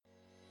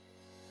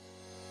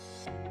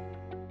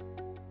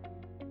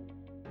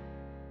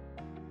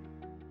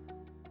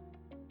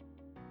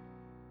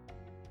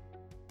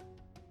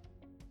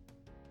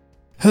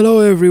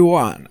Hello,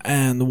 everyone,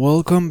 and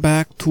welcome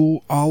back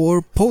to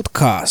our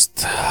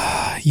podcast.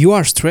 You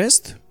are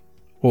stressed,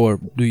 or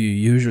do you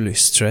usually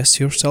stress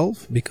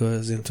yourself?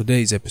 Because in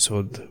today's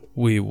episode,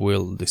 we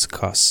will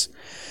discuss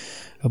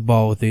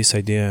about this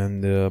idea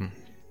and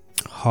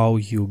how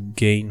you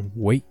gain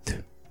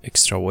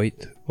extra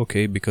weight,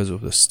 because of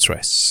the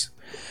stress.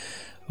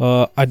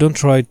 I don't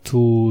try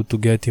to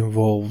get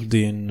involved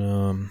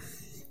in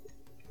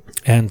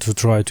and to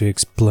try to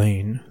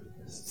explain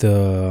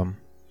the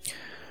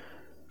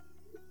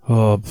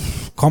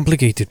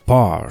complicated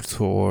part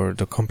or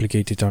the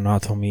complicated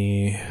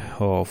anatomy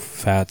of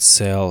fat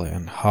cell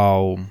and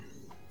how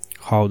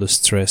the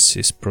stress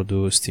is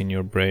produced in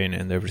your brain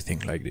and everything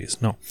like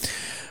this. No,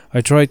 I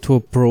try to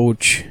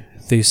approach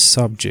this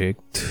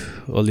subject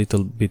a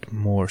little bit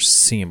more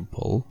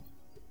simple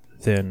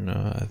than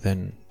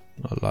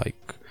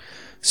like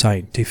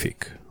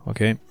scientific.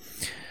 Okay,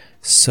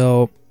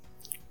 so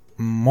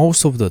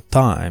most of the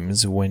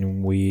times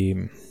when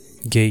we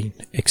gain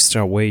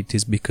extra weight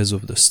is because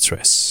of the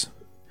stress,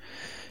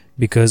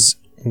 because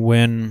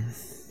when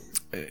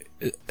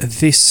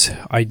this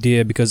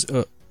idea, because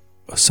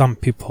some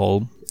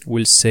people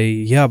will say,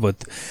 yeah,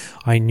 but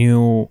I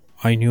knew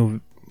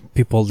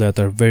people that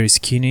are very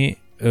skinny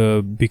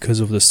because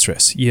of the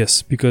stress.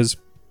 Yes, because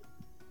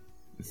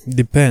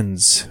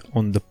depends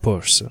on the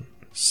person,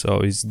 so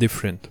it's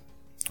different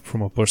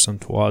from a person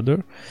to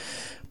other.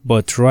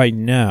 But right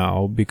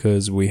now,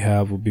 because we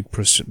have a big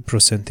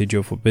percentage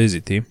of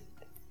obesity,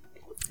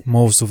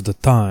 most of the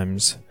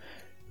times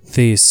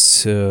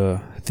this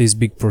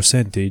big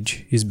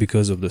percentage is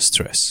because of the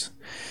stress.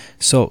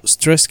 So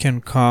stress can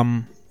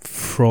come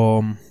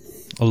from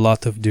a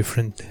lot of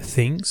different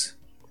things,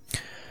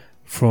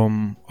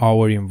 from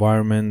our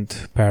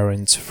environment,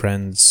 parents,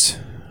 friends,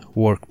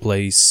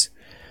 workplace,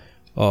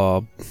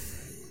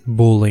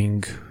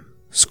 bullying,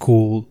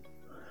 school,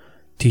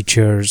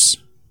 teachers,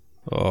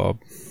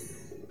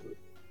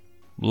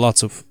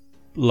 lots of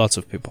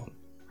people.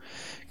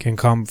 Can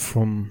come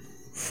from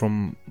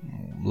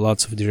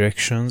lots of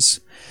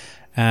directions,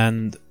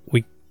 and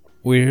we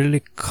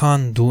really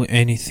can't do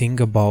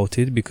anything about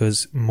it,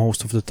 because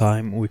most of the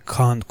time we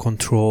can't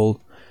control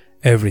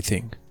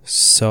everything.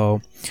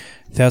 So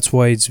that's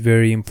why it's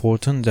very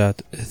important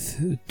that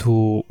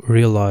to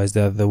realize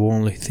that the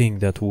only thing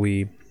that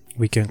we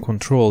can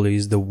control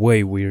is the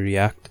way we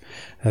react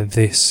at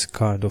this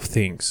kind of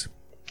things.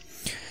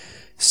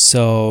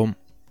 So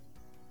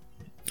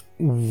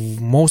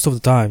most of the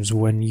times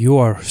when you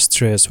are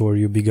stressed or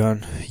you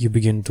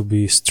begin to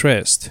be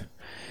stressed,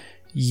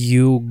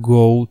 you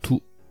go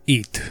to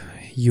eat.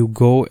 You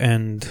go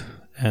and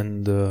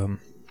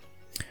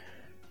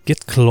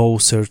get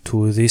closer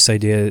to this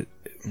idea.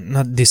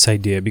 Not this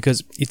idea,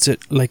 because it's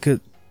like a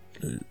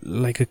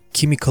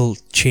chemical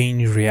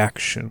chain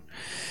reaction.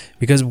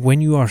 Because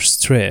when you are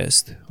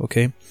stressed,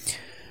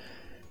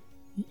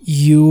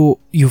 you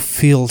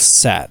feel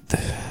sad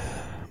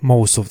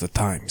most of the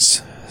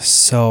times.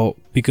 So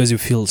because you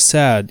feel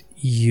sad,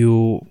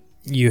 you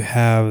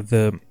have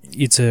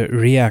it's a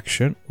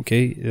reaction,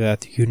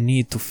 that you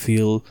need to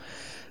feel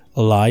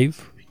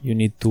alive. You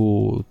need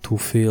to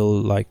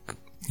feel like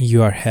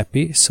you are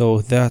happy.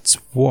 So that's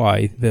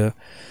why the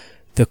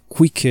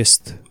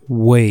quickest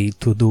way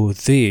to do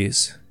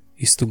this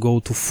is to go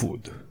to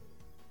food,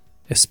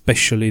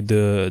 especially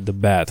the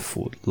bad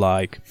food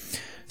like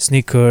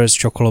Snickers,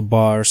 chocolate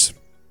bars,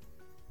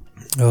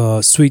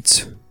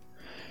 sweets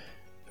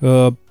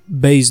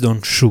based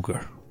on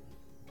sugar.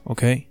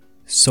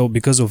 So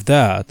because of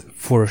that,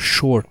 for a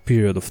short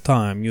period of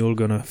time you're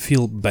gonna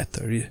feel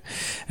better,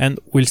 and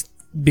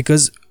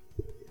because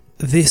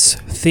this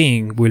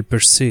thing will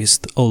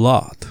persist a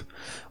lot,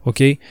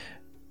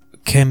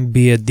 can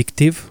be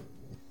addictive.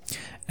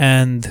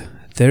 And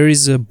there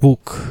is a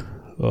book,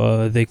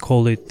 they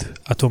call it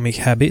Atomic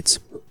Habits,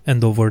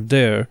 and over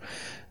there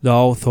the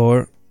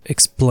author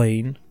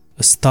explained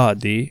a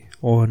study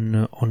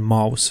on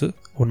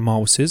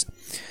mouses,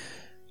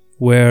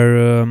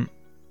 where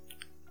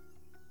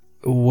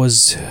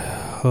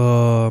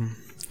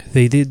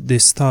they did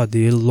this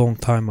study a long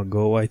time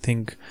ago, I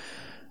think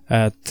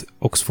at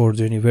Oxford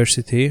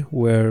University,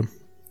 where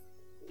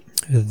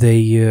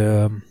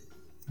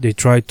they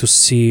tried to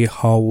see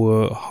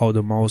how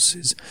the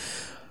mouses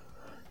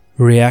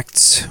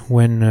reacts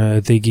when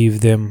they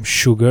give them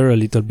sugar, a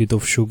little bit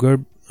of sugar,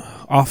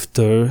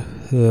 after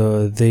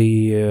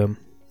they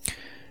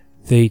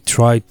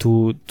try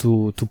to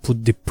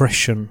put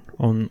depression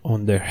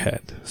on their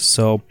head.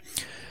 So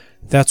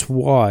that's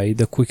why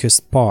the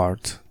quickest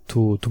part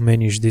to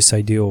manage this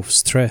idea of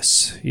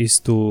stress is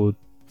to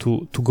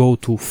go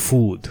to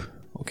food,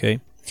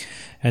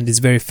 and it's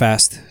very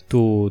fast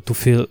to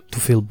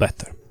feel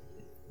better.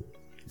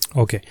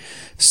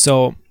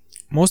 So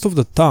most of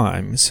the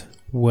times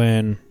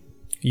when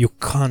you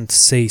can't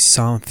say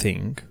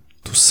something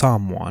to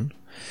someone,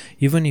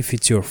 even if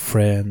it's your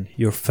friend,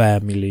 your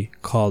family,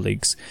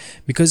 colleagues,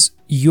 because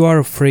you are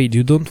afraid,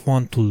 you don't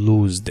want to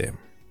lose them.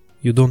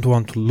 You don't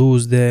want to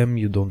lose them,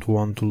 you don't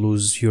want to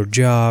lose your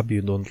job,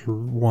 you don't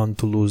want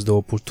to lose the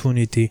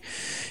opportunity,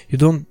 you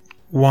don't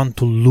want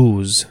to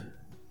lose,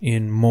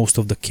 in most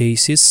of the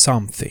cases,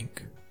 something,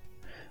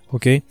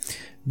 okay?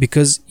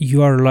 Because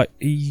you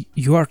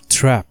are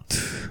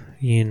trapped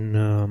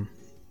in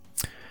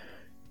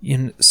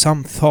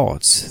some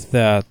thoughts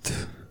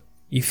that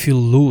if you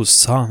lose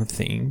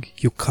something,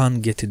 you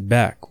can't get it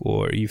back,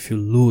 or if you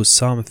lose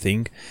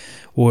something,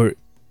 or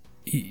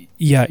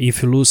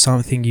if you lose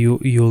something,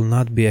 you'll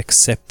not be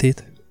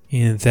accepted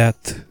in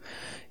that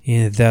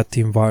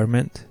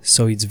environment.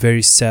 So it's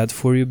very sad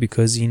for you,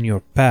 because in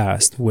your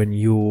past, when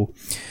you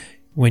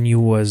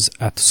was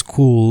at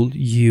school,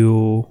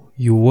 you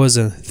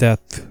wasn't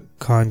that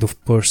kind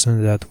of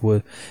person that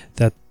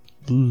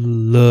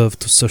loved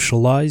to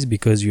socialize,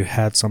 because you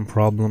had some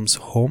problems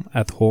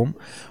at home,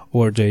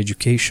 or the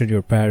education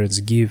your parents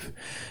give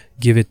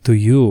it to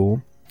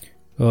you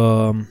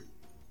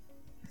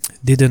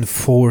didn't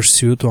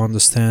force you to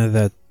understand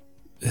that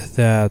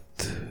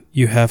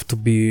you have to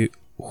be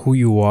who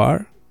you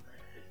are,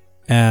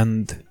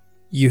 and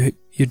you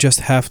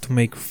just have to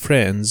make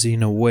friends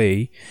in a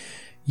way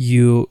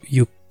you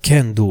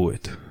can do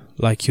it.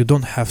 Like, you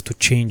don't have to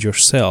change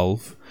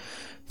yourself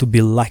to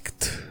be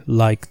liked,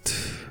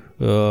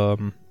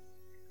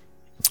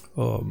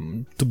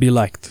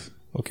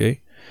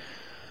 okay?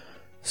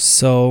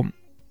 So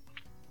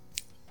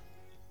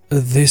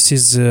this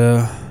is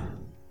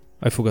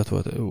I forgot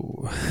what I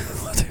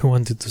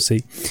wanted to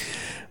say,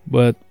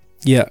 but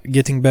yeah,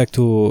 getting back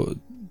to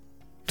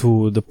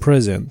the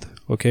present,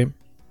 okay?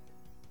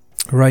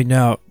 Right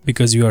now,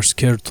 because you are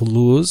scared to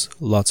lose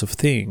lots of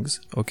things,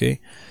 okay?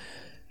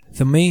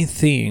 The main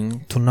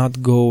thing to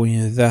not go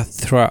in that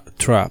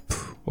trap,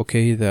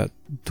 okay, that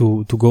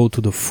to go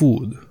to the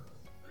food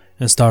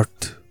and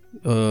start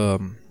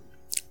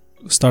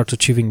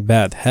achieving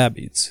bad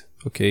habits,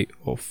 okay,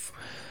 of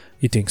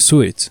eating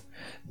sweets.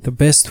 The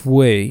best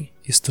way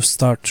is to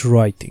start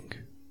writing.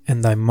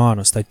 And I'm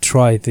honest, I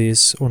tried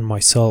this on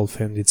myself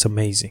and it's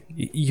amazing.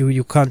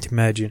 You can't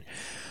imagine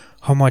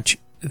how much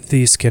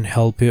this can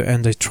help you.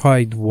 And I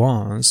tried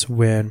once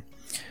when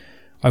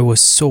I was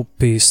so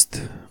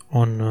pissed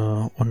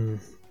on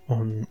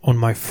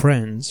my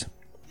friends.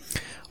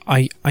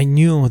 I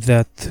knew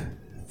that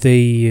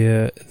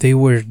they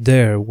were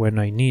there when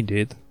I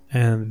needed,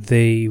 and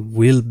they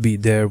will be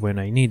there when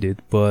I need it,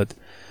 but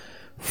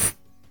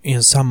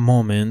in some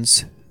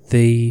moments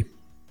they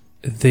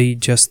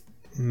just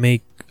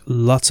make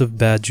lots of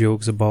bad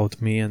jokes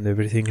about me and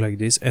everything like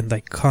this, and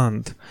I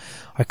can't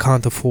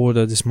afford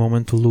at this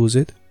moment to lose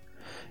it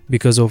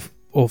because of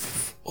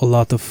a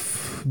lot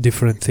of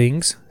different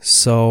things.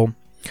 So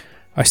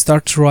I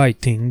start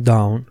writing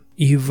down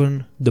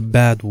even the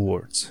bad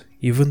words.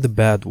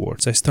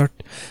 I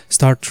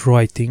start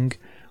writing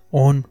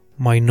on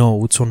my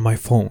notes on my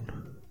phone.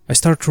 I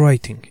start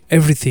writing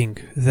everything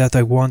that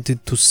I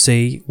wanted to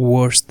say,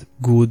 worst,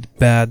 good,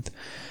 bad,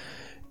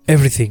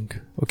 everything.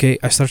 Okay,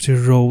 I started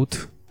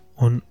wrote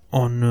on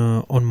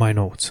my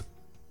notes.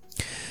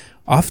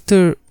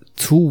 After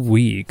 2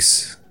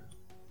 weeks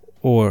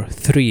or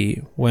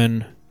 3,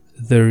 when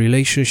the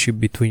relationship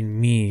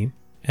between me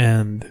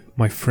and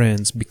my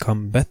friends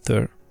become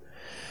better,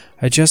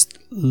 I just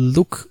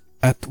look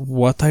at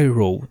what I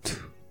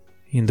wrote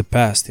in the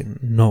past in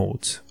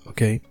notes,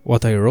 okay,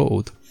 what I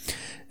wrote,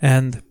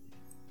 and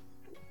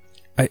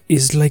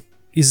is like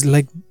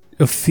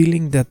a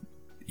feeling that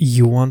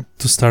you want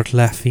to start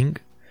laughing,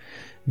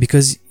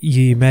 because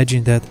you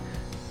imagine that,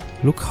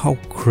 look how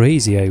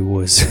crazy I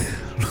was,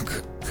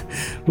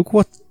 look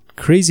what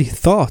crazy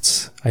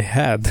thoughts I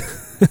had.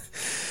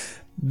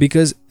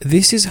 Because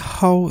this is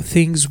how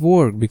things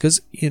work.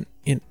 Because in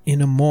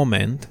a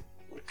moment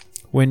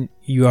when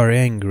you are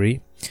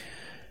angry,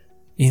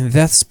 in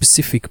that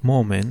specific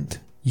moment,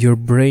 your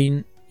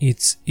brain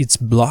it's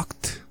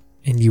blocked,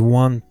 and you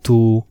want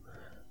to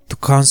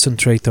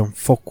concentrate and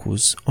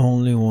focus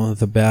only on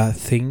the bad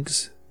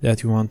things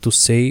that you want to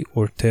say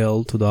or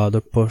tell to the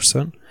other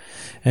person,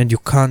 and you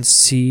can't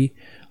see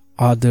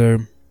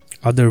other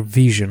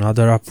vision,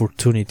 other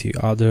opportunity,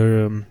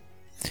 other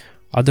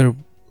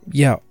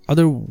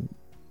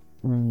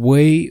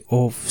way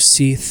of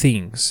see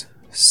things.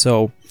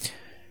 So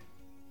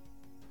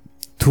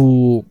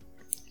to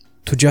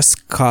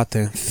just cut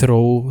and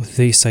throw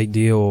this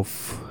idea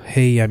of,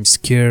 hey, I'm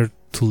scared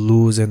to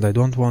lose and I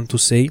don't want to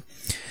say,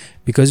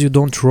 because you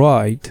don't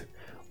write,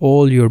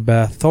 all your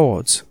bad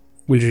thoughts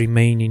will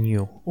remain in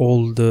you.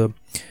 All the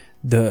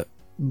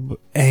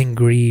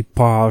angry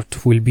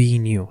part will be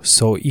in you.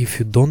 So if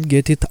you don't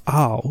get it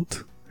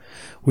out,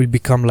 will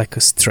become like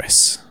a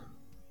stress.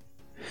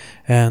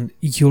 And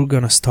you're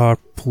gonna start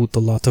put a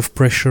lot of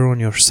pressure on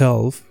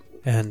yourself,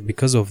 and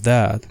because of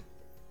that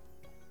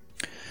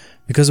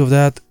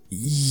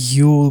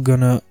you're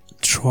gonna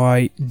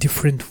try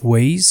different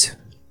ways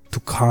to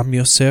calm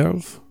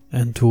yourself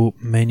and to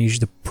manage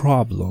the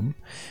problem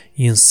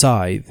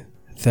inside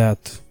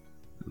that,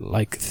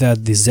 like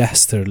that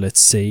disaster, let's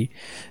say,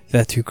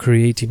 that you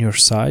create in your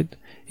side,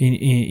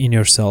 in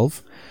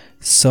yourself.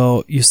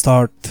 So you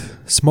start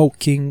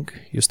smoking,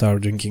 you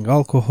start drinking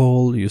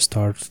alcohol, you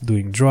start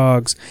doing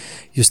drugs,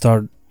 you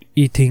start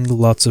eating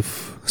lots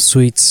of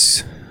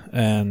sweets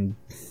and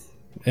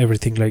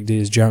everything like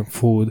this, junk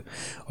food.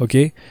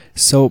 Okay,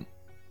 so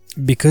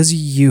because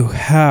you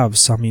have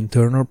some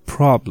internal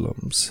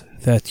problems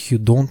that you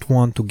don't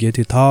want to get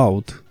it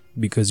out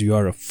because you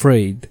are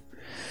afraid,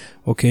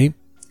 okay,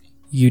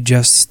 you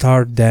just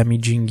start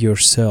damaging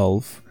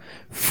yourself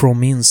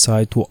from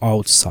inside to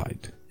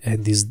outside,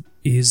 and this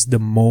is the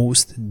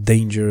most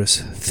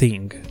dangerous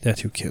thing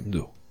that you can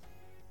do.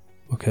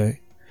 Okay,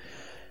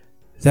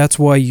 that's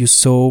why you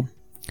saw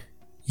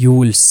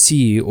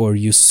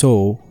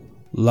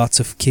lots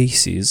of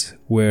cases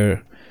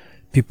where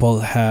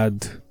people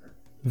had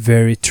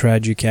very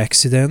tragic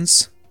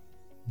accidents,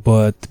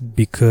 but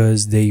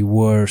because they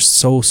were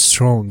so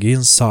strong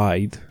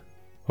inside,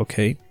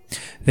 okay,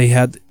 they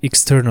had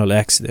external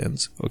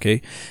accidents, okay,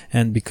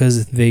 and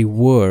because they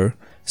were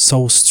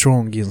so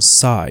strong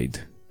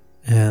inside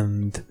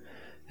and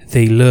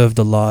they lived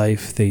a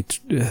life, they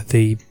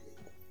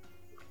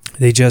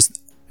just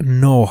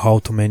know how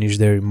to manage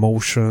their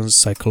emotions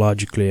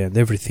psychologically and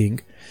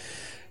everything,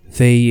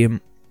 they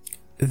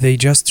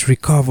just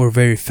recover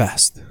very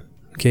fast.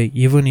 Okay,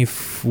 even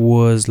if it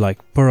was like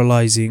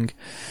paralyzing,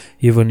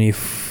 even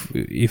if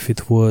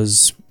it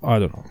was, I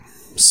don't know,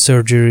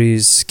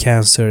 surgeries,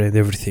 cancer and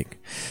everything.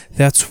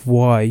 That's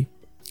why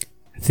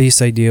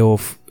this idea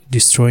of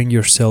destroying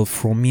yourself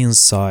from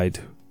inside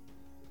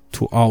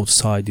to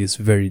outside is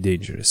very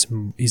dangerous,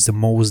 is the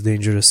most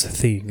dangerous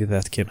thing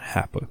that can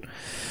happen.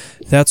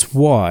 That's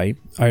why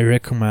I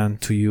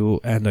recommend to you,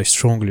 and I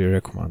strongly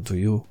recommend to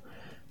you,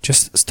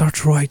 just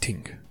start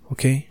writing,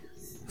 okay?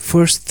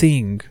 First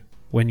thing,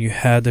 when you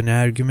had an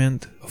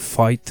argument, a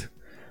fight,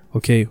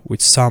 okay,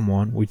 with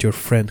someone, with your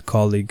friend,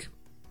 colleague,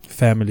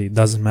 family,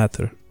 doesn't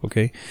matter,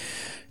 okay?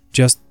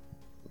 Just,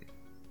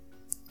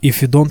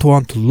 if you don't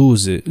want to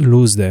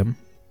lose them,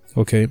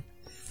 okay,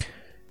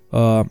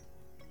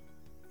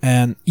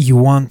 and you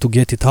want to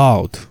get it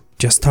out,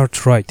 just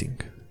start writing,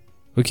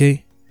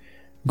 okay?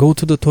 Go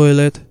to the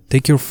toilet,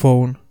 take your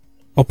phone,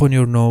 open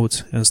your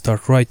notes and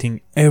start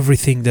writing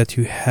everything that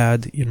you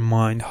had in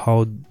mind.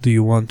 How do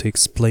you want to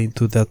explain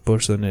to that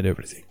person and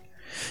everything?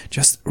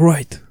 Just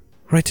write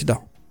it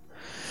down.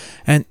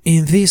 And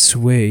in this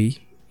way,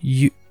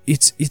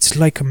 it's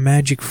like a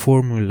magic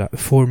formula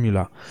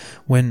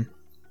when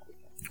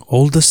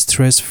all the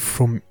stress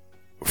from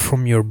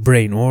your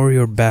brain or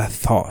your bad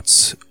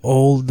thoughts,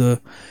 all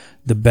the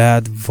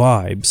bad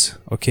vibes,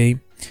 okay,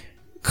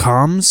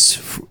 comes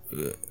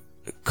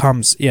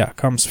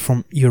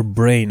from your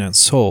brain and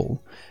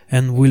soul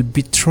and will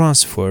be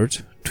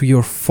transferred to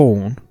your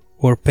phone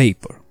or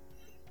paper.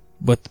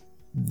 But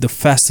the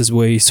fastest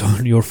way is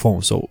on your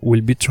phone, so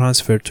will be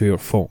transferred to your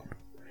phone.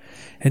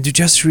 And you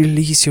just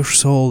release your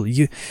soul.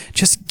 You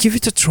just give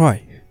it a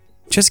try.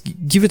 Just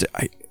give it.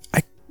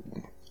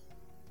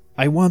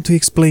 I want to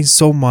explain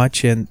so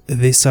much, and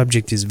this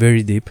subject is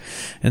very deep,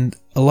 and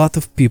a lot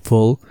of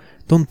people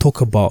don't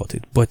talk about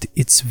it, but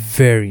it's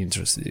very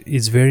interesting.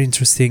 It's very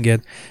interesting,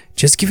 and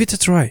just give it a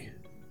try.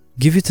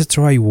 Give it a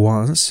try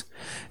once,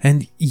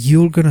 and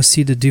you're gonna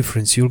see the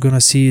difference. You're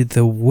gonna see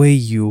the way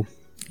you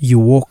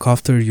walk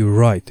after you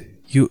write.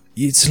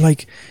 It's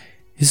like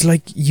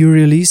you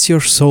release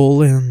your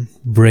soul and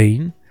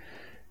brain,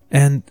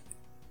 and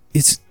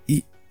it's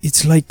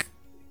like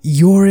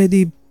you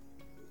already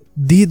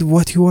did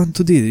what you want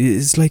to do.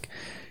 It's like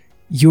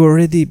you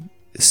already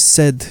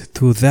said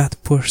to that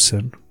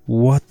person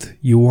what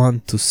you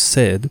want to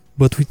said,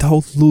 but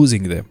without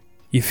losing them.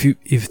 If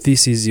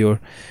this is your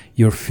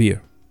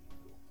fear.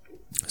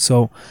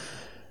 So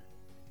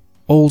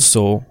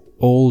also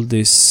all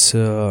this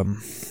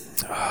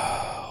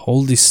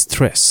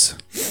stress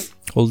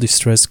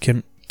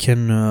can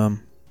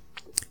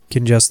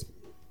just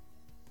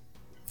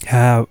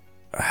have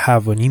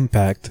an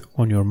impact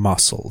on your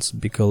muscles,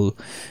 because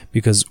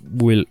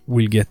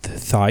we'll get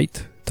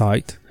tight,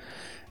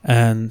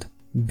 and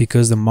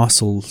because the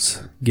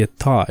muscles get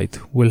tight,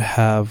 will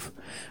have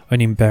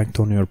an impact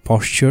on your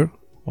posture,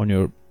 on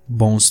your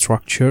bone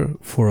structure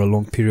for a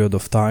long period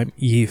of time.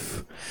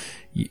 If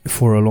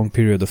for a long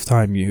period of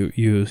time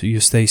you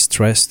stay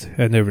stressed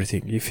and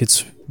everything, if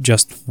it's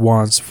just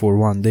once for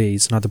one day,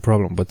 it's not a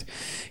problem, but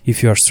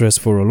if you are stressed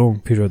for a long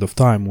period of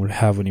time, will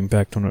have an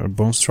impact on your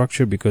bone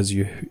structure, because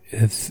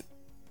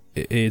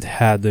it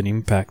had an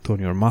impact on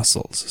your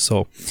muscles.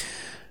 So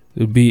it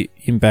will be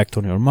impact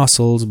on your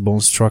muscles, bone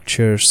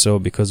structure. So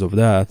because of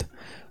that,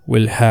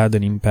 will have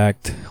an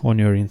impact on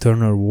your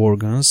internal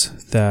organs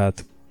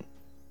that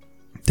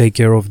take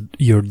care of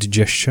your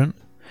digestion.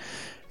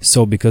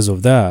 So because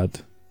of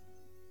that,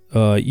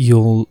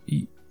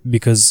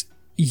 because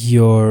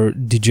your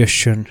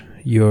digestion,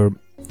 your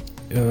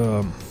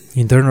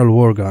internal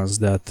organs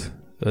that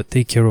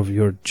take care of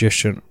your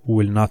digestion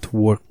will not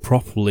work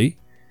properly,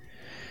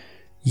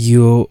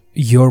 your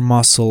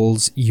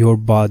muscles, your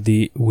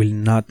body will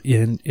not,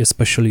 and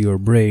especially your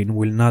brain,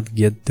 will not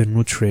get the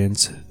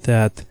nutrients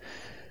that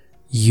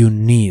you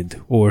need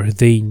or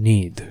they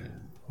need.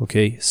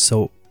 Okay,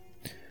 so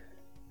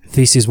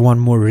this is one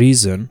more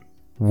reason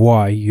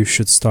why you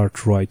should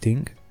start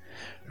writing.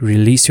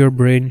 Release your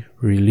brain,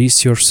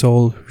 release your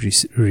soul,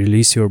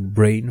 release your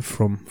brain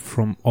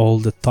from all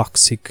the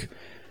toxic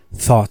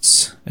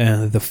thoughts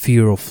and the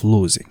fear of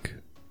losing.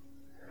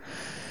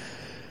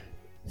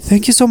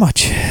 Thank you so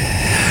much.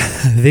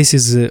 This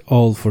is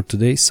all for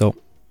today. So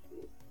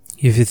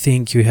if you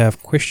think you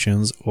have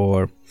questions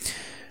or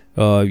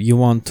you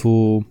want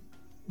to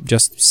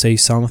just say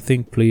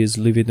something, please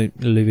leave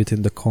it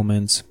in the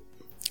comments,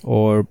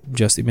 or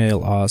just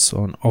email us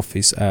on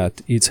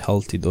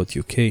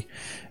office@eatshealthy.uk,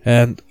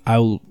 and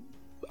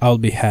I'll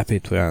be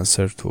happy to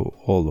answer to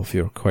all of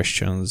your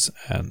questions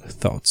and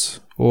thoughts.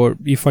 Or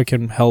if I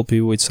can help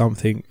you with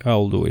something,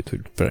 I'll do it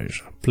with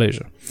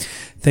pleasure.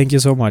 Thank you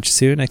so much.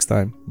 See you next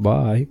time.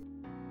 Bye.